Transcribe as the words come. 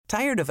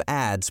Tired of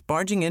ads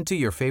barging into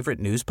your favorite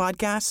news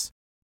podcasts?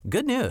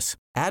 Good news.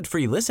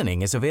 Ad-free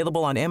listening is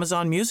available on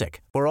Amazon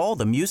Music for all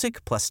the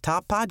music plus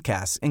top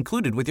podcasts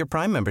included with your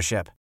Prime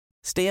membership.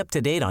 Stay up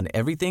to date on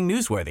everything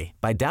newsworthy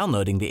by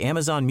downloading the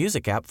Amazon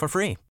Music app for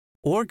free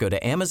or go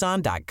to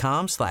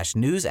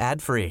amazon.com/news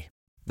ad free.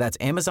 That's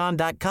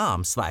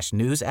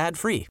amazon.com/news ad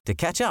free to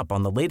catch up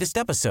on the latest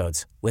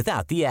episodes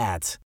without the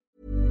ads.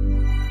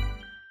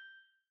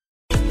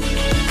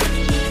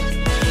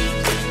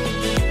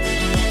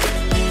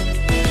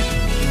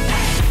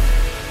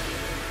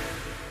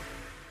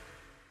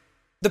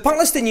 The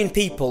Palestinian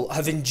people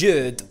have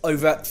endured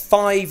over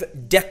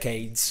 5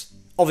 decades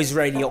of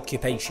Israeli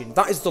occupation.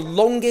 That is the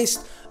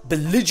longest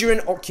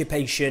belligerent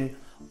occupation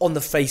on the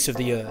face of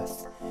the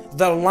earth.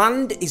 Their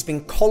land is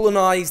being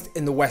colonised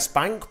in the West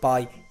Bank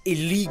by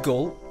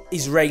illegal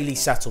Israeli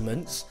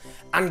settlements,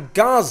 and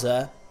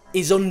Gaza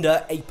is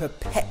under a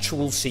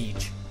perpetual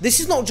siege. This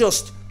is not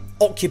just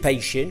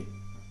occupation,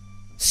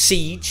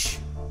 siege,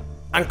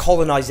 and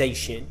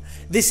colonisation.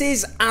 This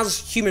is, as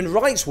Human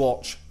Rights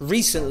Watch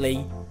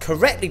recently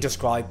correctly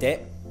described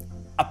it,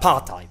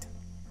 apartheid.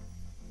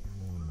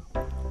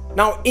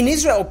 Now, in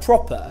Israel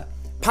proper,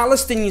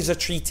 Palestinians are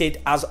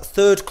treated as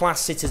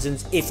third-class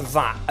citizens, if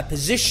that, a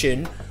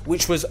position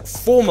which was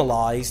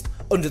formalised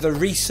under the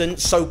recent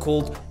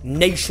so-called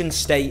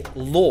nation-state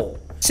law.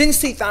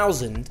 Since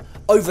 2000,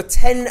 over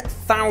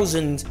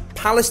 10,000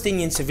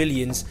 Palestinian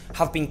civilians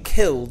have been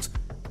killed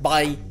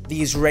by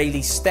the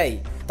Israeli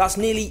state. That's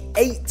nearly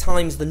 8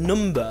 times the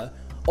number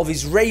of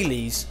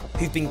Israelis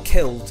who've been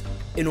killed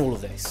in all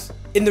of this.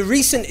 In the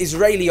recent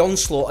Israeli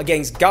onslaught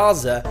against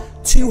Gaza,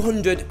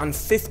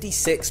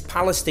 256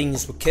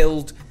 Palestinians were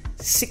killed,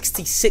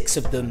 66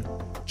 of them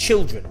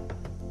children.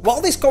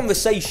 While this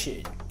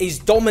conversation is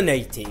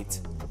dominated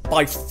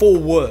by 4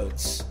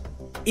 words,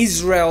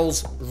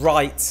 Israel's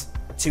right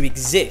to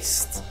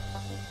exist,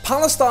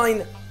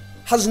 Palestine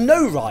has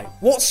no right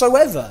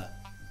whatsoever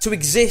to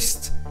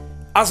exist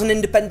as an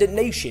independent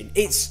nation.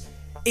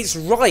 Its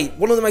right,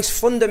 one of the most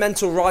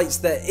fundamental rights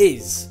there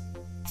is,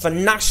 for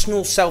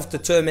national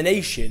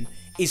self-determination,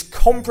 is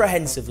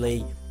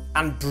comprehensively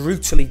and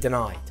brutally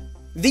denied.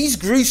 These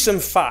gruesome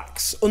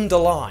facts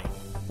underline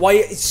why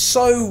it is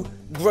so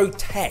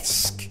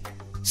grotesque,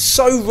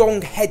 so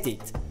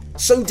wrong-headed,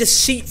 so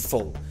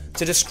deceitful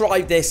to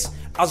describe this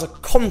as a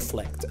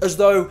conflict, as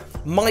though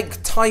Mike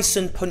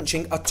Tyson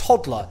punching a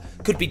toddler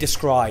could be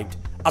described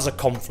as a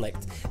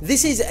conflict.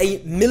 This is a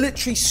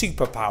military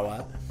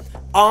superpower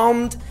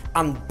armed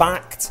and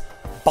backed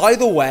by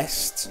the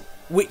West,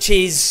 which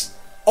is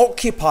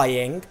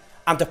occupying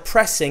and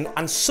oppressing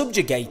and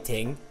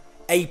subjugating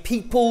a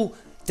people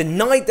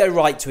denied their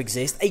right to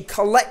exist, a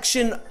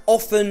collection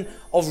often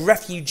of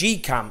refugee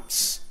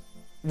camps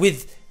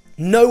with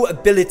no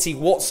ability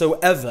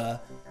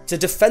whatsoever to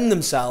defend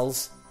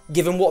themselves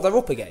given what they're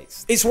up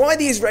against. It's why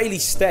the Israeli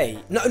state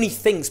not only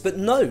thinks but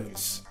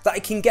knows that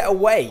it can get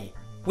away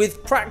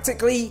with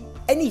practically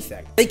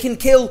anything. They can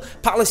kill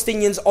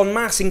Palestinians en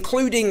masse,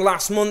 including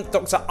last month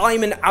Dr.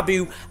 Ayman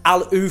Abu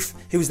al-Uf,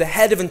 who was the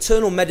head of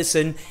internal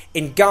medicine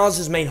in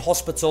Gaza's main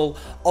hospital,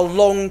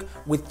 along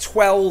with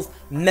 12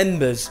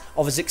 members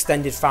of his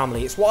extended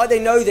family. It's why they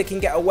know they can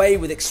get away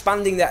with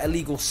expanding their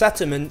illegal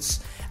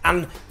settlements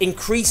and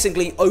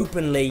increasingly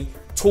openly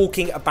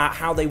talking about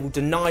how they will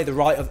deny the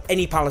right of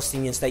any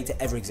Palestinian state to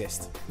ever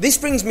exist. This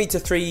brings me to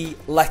 3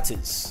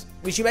 letters,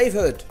 which you may have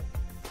heard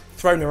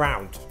thrown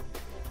around.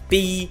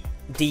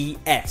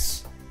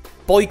 BDS.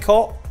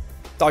 Boycott,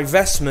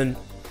 divestment,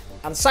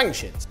 and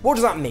sanctions. What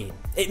does that mean?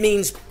 It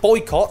means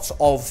boycotts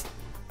of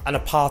an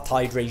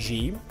apartheid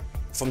regime,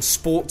 from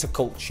sport to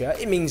culture.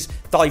 It means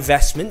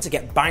divestment, to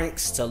get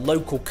banks, to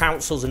local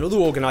councils and other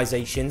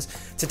organisations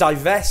to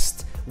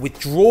divest,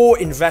 withdraw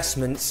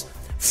investments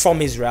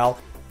from Israel.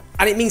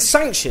 And it means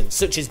sanctions,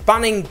 such as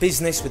banning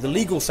business with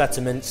illegal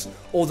settlements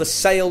or the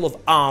sale of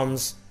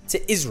arms to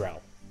Israel.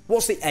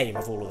 What's the aim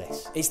of all of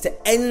this? It's to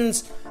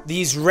end the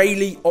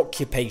Israeli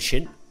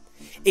occupation.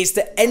 It's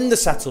to end the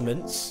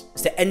settlements.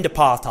 It's to end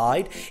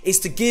apartheid. It's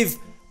to give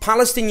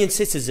Palestinian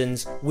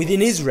citizens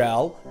within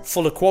Israel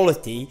full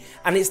equality.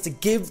 And it's to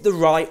give the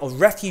right of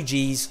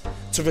refugees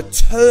to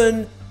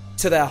return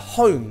to their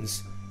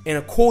homes in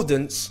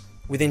accordance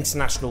with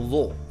international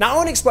law. Now, I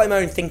want to explain my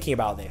own thinking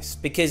about this,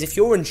 because if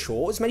you're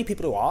unsure, as many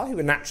people who are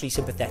naturally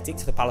sympathetic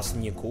to the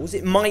Palestinian cause,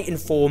 it might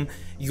inform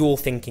your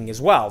thinking as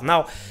well.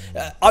 Now,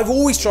 I've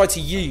always tried to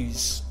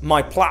use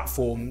my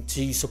platform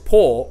to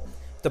support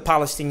the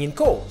Palestinian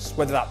cause,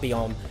 whether that be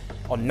on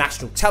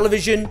national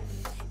television,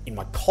 in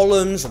my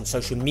columns, on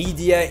social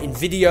media, in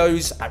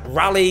videos, at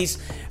rallies.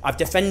 I've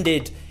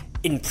defended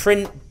in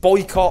print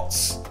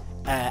boycotts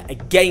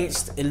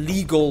against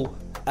illegal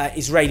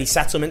Israeli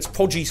settlements,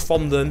 produce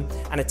from them,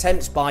 and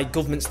attempts by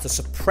governments to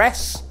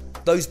suppress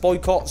those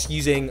boycotts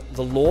using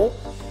the law.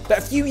 But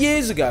a few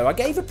years ago, I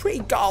gave a pretty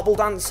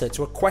garbled answer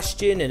to a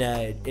question in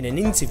an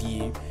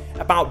interview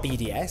about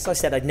BDS. I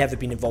said I'd never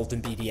been involved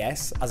in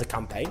BDS as a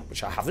campaign,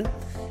 which I haven't,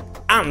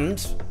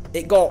 and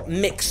it got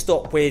mixed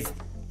up with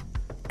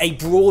a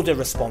broader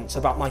response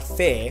about my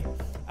fear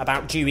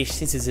about Jewish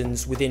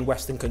citizens within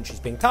Western countries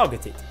being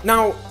targeted.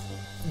 Now,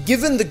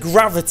 given the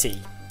gravity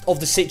of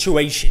the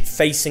situation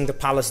facing the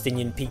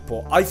Palestinian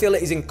people, I feel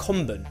it is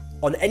incumbent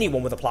on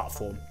anyone with a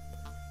platform.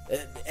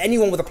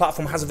 Anyone with a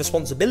platform has a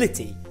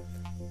responsibility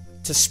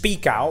to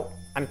speak out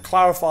and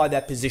clarify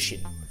their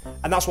position.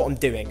 And that's what I'm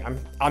doing.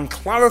 I'm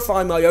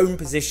clarifying my own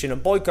position on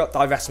boycott,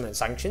 divestment and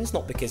sanctions,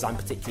 not because I'm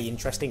particularly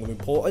interesting or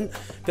important,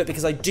 but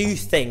because I do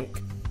think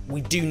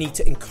we do need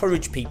to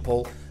encourage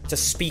people to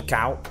speak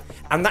out,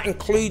 and that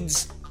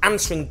includes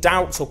answering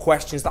doubts or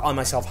questions that I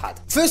myself had.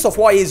 First off,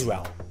 why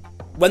Israel?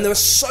 When there are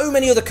so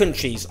many other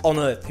countries on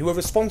earth who are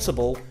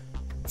responsible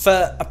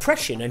for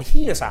oppression and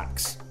heinous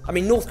acts. I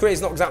mean, North Korea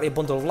is not exactly a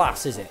bundle of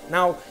laughs, is it?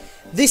 Now,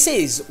 this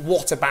is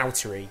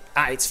whataboutery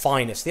at its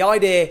finest. The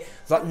idea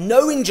that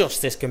no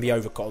injustice can be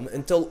overcome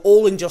until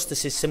all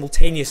injustices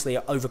simultaneously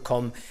are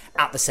overcome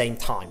at the same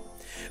time.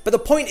 But the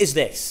point is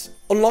this: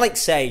 unlike,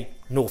 say,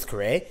 North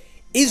Korea,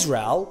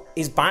 Israel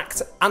is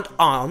backed and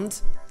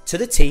armed to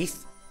the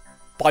teeth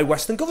by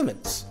Western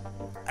governments.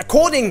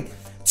 According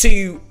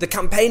to the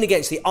Campaign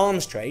Against the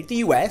Arms Trade, the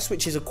US,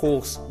 which is of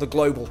course the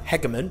global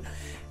hegemon,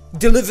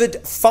 delivered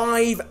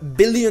 $5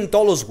 billion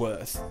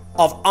worth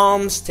of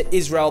arms to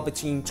Israel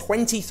between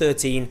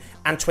 2013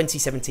 and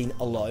 2017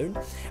 alone.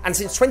 And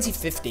since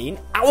 2015,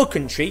 our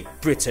country,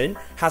 Britain,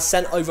 has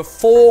sent over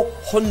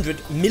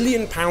 £400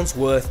 million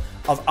worth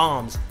of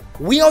arms.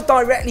 We are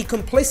directly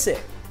complicit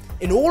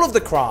in all of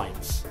the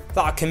crimes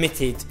that are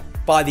committed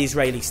by the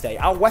Israeli state.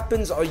 Our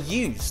weapons are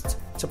used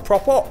to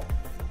prop up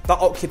that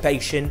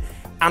occupation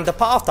and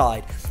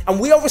apartheid. And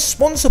we are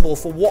responsible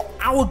for what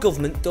our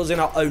government does in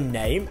our own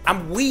name,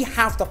 and we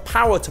have the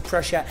power to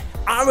pressure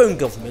our own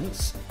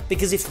governments,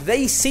 because if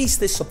they cease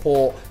this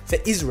support for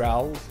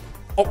Israel's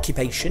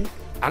occupation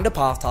and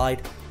apartheid,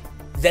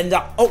 then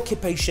that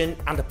occupation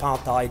and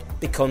apartheid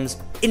becomes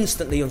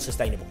instantly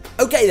unsustainable.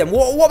 Okay then,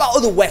 what about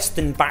other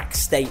Western-backed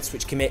states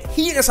which commit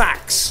heinous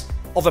acts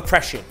of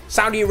oppression?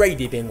 Saudi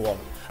Arabia being one.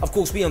 Of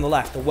course, we on the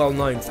left are well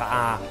known for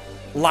our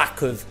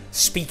lack of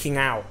speaking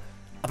out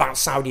about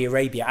Saudi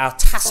Arabia, our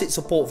tacit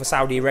support for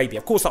Saudi Arabia.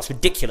 Of course, that's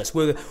ridiculous.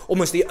 We're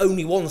almost the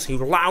only ones who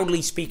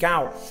loudly speak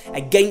out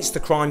against the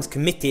crimes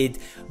committed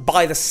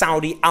by the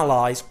Saudi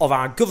allies of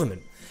our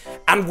government.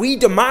 And we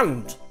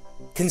demand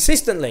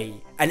consistently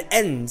an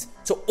end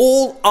to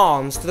all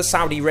arms to the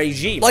Saudi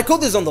regime. Like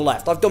others on the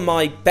left, I've done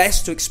my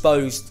best to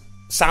expose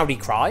Saudi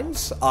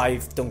crimes.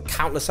 I've done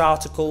countless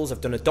articles. I've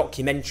done a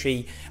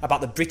documentary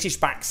about the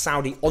British-backed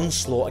Saudi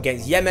onslaught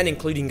against Yemen,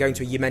 including going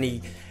to a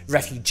Yemeni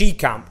refugee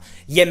camp.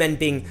 Yemen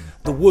being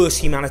the worst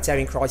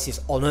humanitarian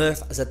crisis on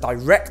earth as a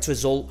direct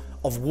result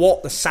of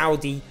what the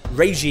Saudi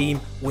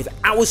regime, with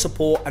our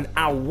support and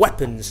our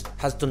weapons,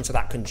 has done to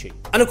that country.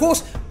 And of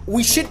course,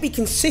 we should be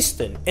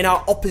consistent in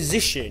our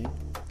opposition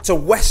to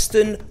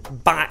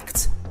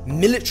Western-backed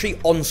military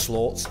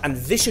onslaughts and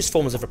vicious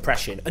forms of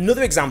oppression.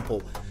 Another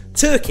example,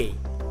 Turkey,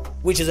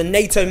 which is a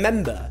NATO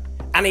member,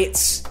 and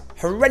its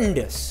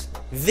horrendous,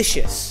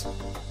 vicious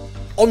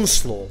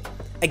onslaught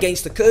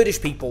against the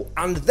Kurdish people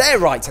and their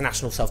right to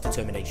national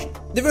self-determination.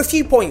 There are a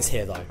few points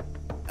here though.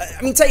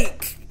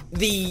 Take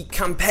the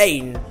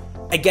campaign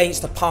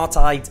against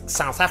apartheid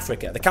South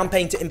Africa, the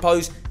campaign to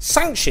impose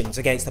sanctions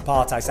against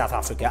apartheid South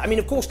Africa.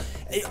 Of course,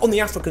 on the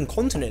African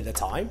continent at the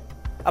time,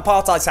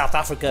 apartheid South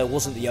Africa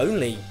wasn't the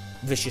only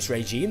vicious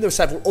regime. There were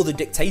several other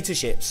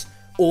dictatorships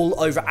all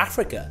over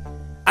Africa.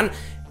 And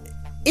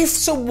if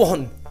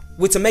someone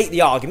were to make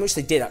the argument, which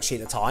they did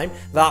actually at the time,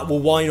 that, well,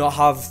 why not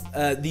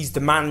have these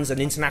demands, an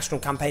international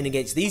campaign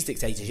against these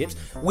dictatorships,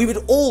 we would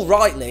all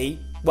rightly,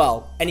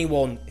 well,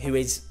 anyone who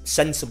is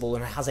sensible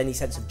and has any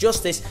sense of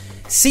justice,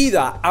 see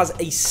that as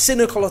a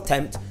cynical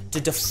attempt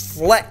to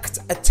deflect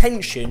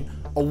attention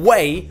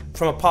away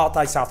from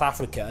apartheid South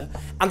Africa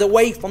and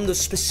away from the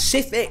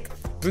specific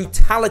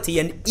brutality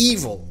and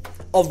evil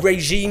of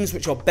regimes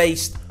which are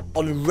based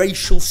on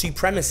racial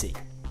supremacy.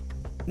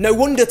 No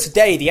wonder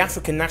today the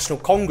African National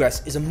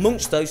Congress is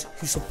amongst those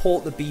who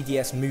support the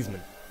BDS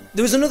movement.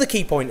 There is another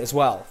key point as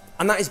well,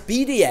 and that is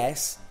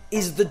BDS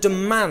is the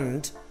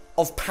demand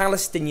of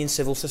Palestinian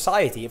civil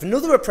society. If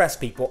another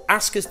oppressed people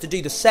ask us to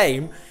do the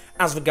same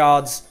as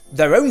regards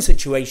their own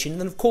situation,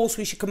 then of course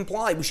we should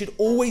comply. We should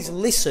always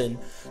listen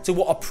to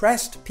what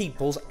oppressed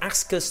peoples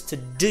ask us to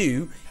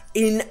do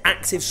in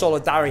active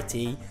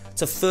solidarity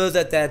to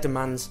further their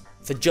demands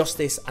for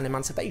justice and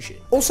emancipation.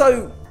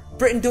 Also,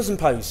 Britain does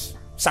impose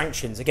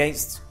sanctions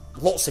against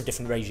lots of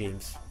different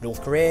regimes.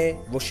 North Korea,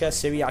 Russia,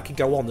 Syria, I could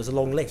go on, there's a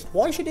long list.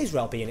 Why should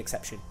Israel be an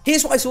exception?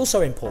 Here's why it's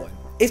also important.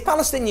 If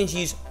Palestinians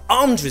use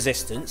armed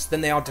resistance,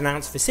 then they are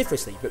denounced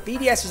vociferously, but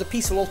BDS is a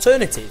peaceful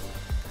alternative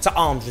to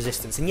armed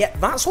resistance, and yet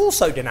that's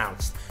also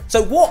denounced.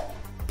 So what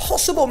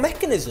possible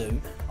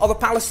mechanism are the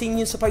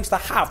Palestinians supposed to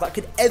have that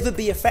could ever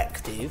be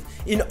effective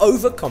in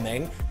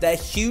overcoming their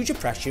huge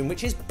oppression,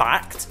 which is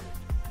backed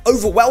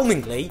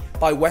overwhelmingly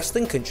by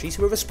Western countries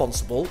who are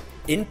responsible,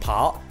 in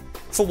part,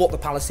 for what the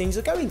Palestinians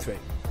are going through?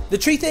 The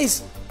truth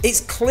is, it's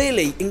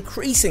clearly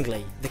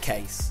increasingly the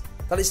case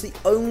that it's the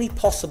only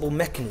possible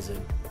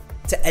mechanism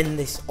to end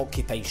this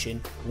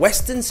occupation,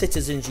 Western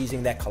citizens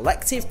using their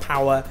collective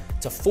power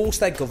to force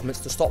their governments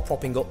to stop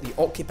propping up the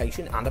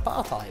occupation and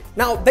apartheid.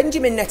 Now,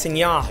 Benjamin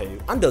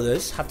Netanyahu and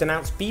others have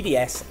denounced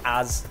BDS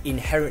as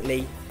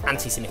inherently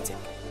anti-Semitic.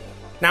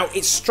 Now,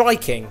 it's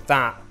striking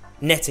that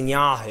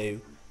Netanyahu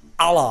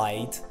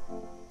allied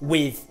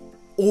with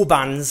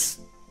Orban's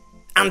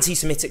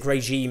anti-Semitic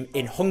regime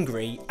in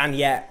Hungary and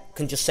yet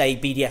can just say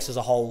BDS as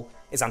a whole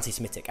is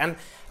anti-Semitic. And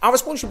our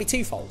response should be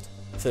twofold.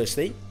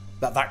 Firstly,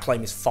 that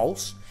claim is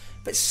false.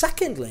 But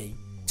secondly,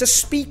 to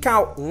speak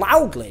out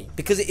loudly,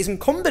 because it is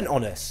incumbent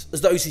on us,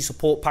 as those who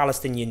support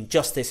Palestinian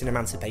justice and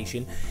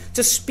emancipation,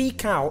 to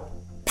speak out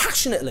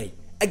passionately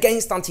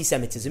against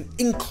anti-Semitism,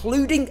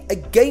 including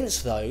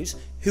against those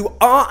who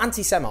are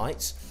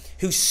anti-Semites,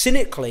 who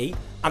cynically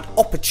and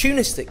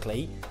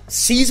opportunistically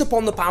seize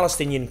upon the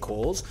Palestinian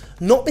cause,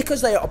 not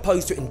because they are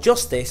opposed to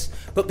injustice,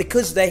 but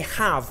because they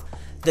have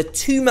the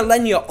 2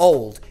 millennia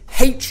old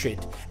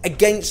hatred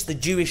against the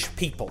Jewish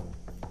people.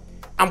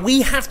 And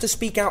we have to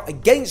speak out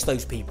against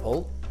those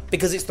people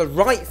because it's the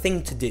right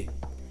thing to do,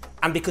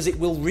 and because it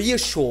will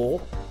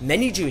reassure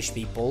many Jewish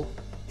people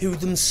who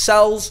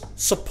themselves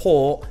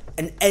support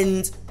an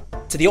end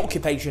to the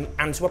occupation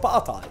and to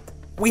apartheid.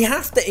 We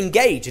have to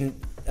engage, and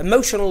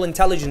emotional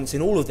intelligence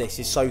in all of this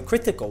is so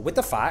critical, with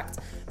the fact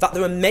that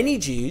there are many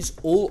Jews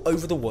all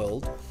over the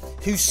world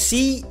who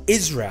see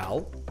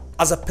Israel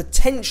as a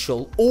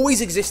potential,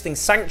 always existing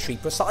sanctuary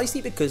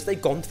precisely because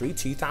they've gone through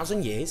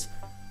 2,000 years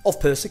of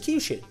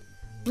persecution,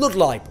 blood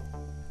libel,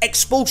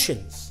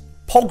 expulsions,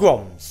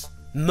 pogroms,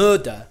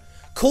 murder,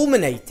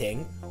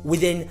 culminating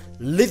within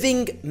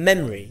living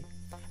memory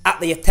at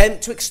the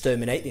attempt to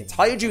exterminate the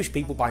entire Jewish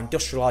people by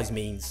industrialised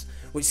means,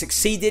 which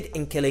succeeded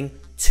in killing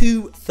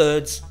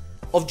 2/3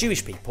 of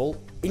Jewish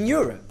people in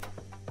Europe.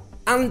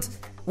 And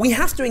we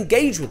have to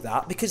engage with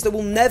that because there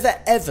will never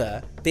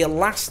ever be a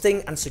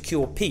lasting and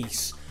secure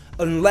peace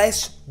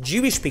unless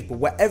Jewish people,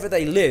 wherever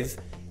they live,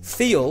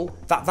 feel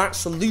that that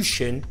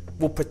solution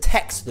will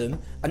protect them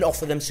and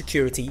offer them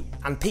security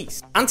and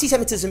peace.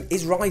 Anti-Semitism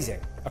is rising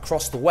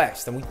across the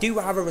West, and we do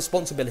have a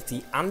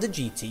responsibility and a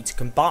duty to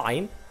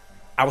combine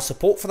our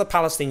support for the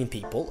Palestinian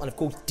people, and of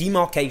course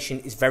demarcation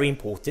is very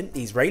important.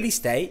 The Israeli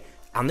state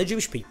and the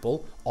Jewish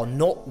people are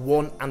not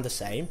one and the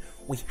same.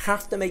 We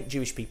have to make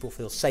Jewish people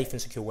feel safe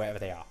and secure wherever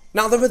they are.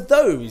 Now, there are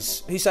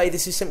those who say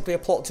this is simply a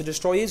plot to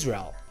destroy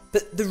Israel,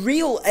 but the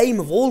real aim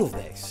of all of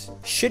this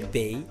should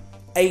be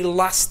a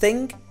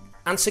lasting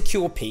and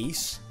secure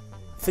peace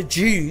for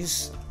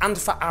Jews and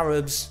for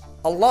Arabs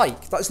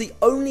alike. That's the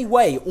only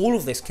way all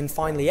of this can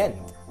finally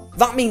end.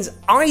 That means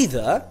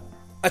either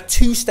a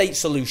two-state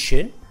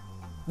solution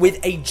with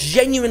a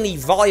genuinely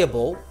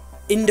viable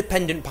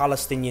independent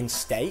Palestinian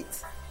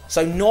state,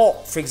 so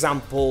not, for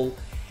example,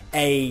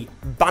 a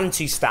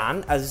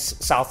Bantustan as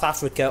South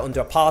Africa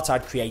under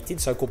apartheid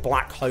created, so-called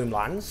black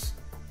homelands,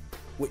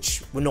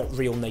 which were not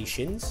real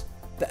nations,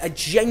 but a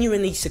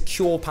genuinely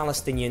secure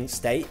Palestinian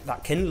state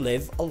that can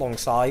live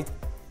alongside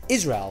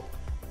Israel.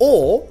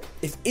 Or,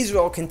 if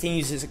Israel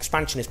continues its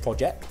expansionist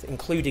project,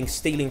 including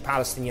stealing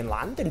Palestinian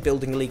land and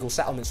building illegal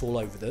settlements all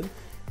over them,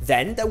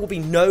 then there will be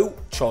no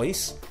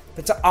choice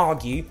but to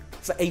argue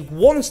for a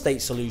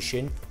one-state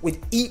solution with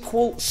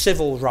equal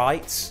civil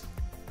rights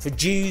for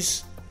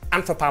Jews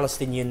and for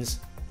Palestinians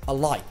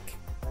alike.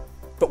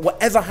 But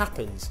whatever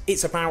happens,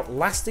 it's about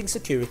lasting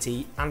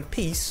security and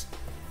peace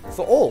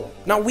for all.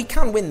 Now, we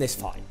can win this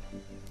fight.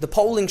 The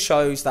polling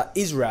shows that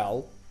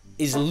Israel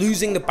is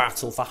losing the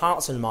battle for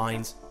hearts and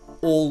minds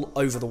all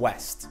over the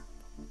West.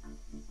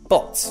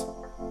 But,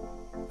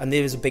 and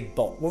there is a big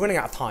but, we're running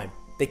out of time,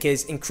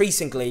 because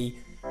increasingly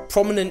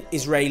prominent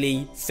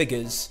Israeli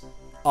figures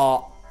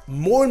are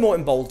more and more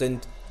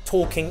emboldened,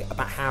 talking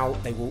about how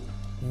they will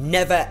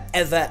never,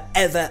 ever,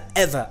 ever,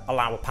 ever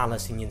allow a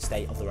Palestinian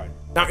state of their own.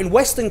 Now, in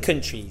Western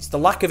countries, the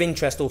lack of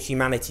interest or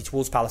humanity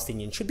towards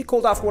Palestinians should be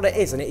called out for what it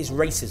is, and it is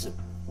racism.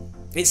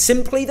 It's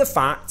simply the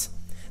fact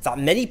that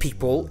many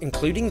people,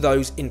 including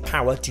those in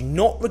power, do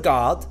not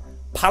regard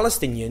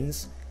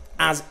Palestinians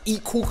as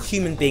equal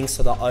human beings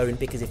to their own,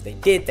 because if they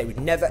did, they would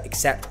never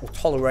accept or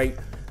tolerate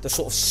the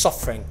sort of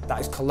suffering that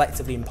is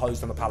collectively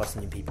imposed on the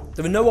Palestinian people.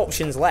 There are no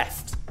options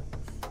left.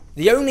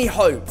 The only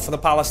hope for the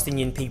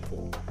Palestinian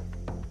people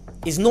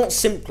is not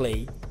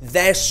simply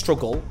their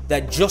struggle,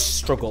 their just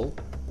struggle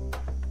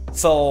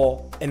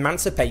for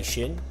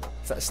emancipation,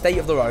 for a state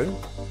of their own,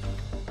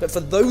 but for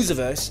those of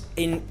us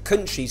in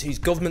countries whose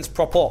governments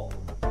prop up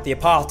the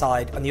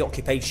apartheid and the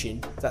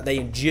occupation that they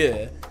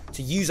endure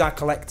to use our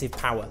collective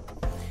power.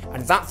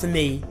 And that, for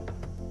me,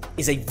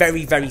 is a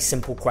very, very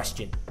simple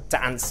question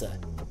to answer,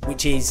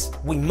 which is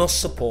we must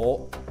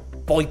support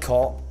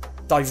boycott,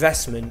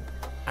 divestment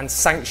and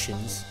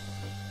sanctions,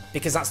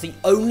 because that's the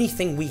only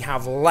thing we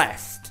have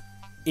left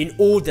in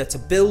order to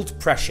build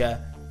pressure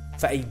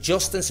for a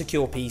just and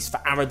secure peace for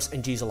Arabs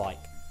and Jews alike.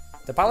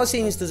 The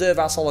Palestinians deserve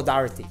our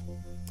solidarity,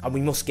 and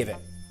we must give it.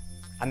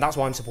 And that's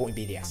why I'm supporting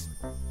BDS.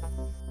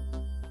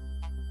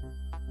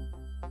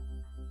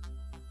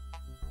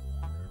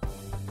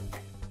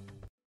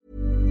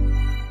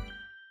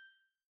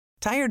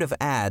 Tired of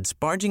ads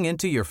barging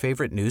into your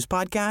favorite news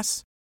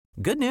podcasts?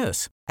 Good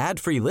news.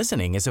 Ad-free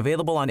listening is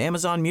available on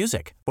Amazon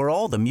Music for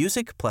all the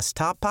music plus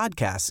top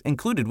podcasts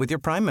included with your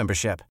Prime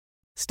membership.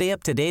 Stay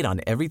up to date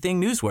on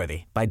everything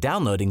newsworthy by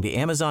downloading the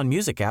Amazon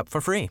Music app for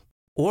free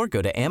or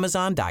go to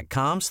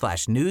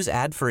amazon.com/news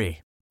ad free.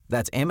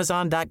 That's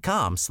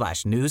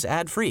amazon.com/news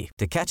ad free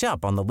to catch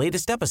up on the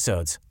latest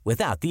episodes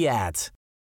without the ads.